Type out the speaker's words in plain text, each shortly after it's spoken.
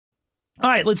All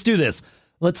right, let's do this.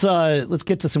 Let's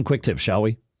get to some quick tips, shall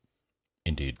we?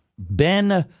 Indeed.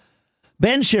 Ben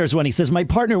shares one. He says, my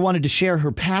partner wanted to share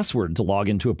her password to log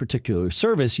into a particular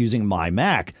service using my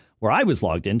Mac, where I was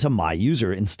logged into my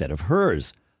user instead of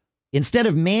hers. Instead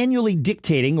of manually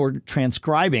dictating or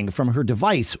transcribing from her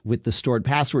device with the stored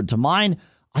password to mine,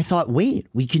 I thought, wait,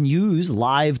 we can use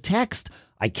live text.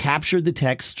 I captured the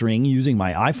text string using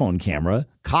my iPhone camera,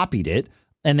 copied it,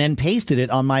 and then pasted it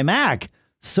on my Mac.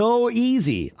 So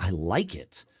easy. I like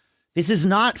it. This is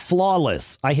not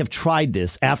flawless. I have tried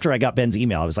this after I got Ben's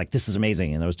email. I was like, this is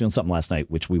amazing. And I was doing something last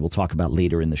night, which we will talk about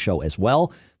later in the show as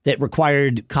well, that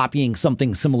required copying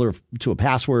something similar to a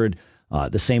password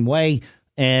the same way.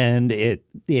 And it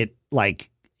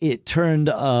turned,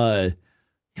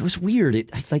 it was weird.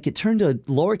 It turned a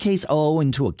lowercase o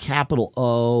into a capital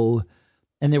O.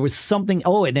 And there was something,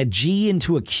 and a G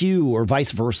into a Q or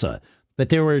vice versa. But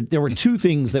there were two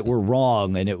things that were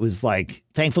wrong, and it was like,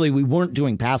 thankfully we weren't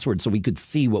doing passwords, so we could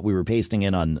see what we were pasting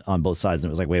in on both sides. And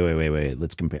it was like, wait,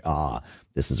 let's compare.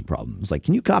 This is a problem. It was like,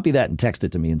 can you copy that and text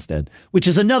it to me instead? Which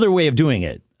is another way of doing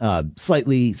it,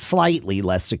 slightly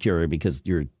less secure because if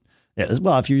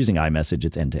you're using iMessage,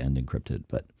 it's end-to-end encrypted.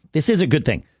 But this is a good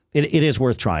thing. It is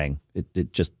worth trying.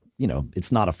 It just,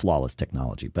 it's not a flawless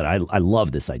technology, but I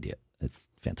love this idea. It's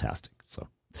fantastic. So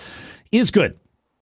is good.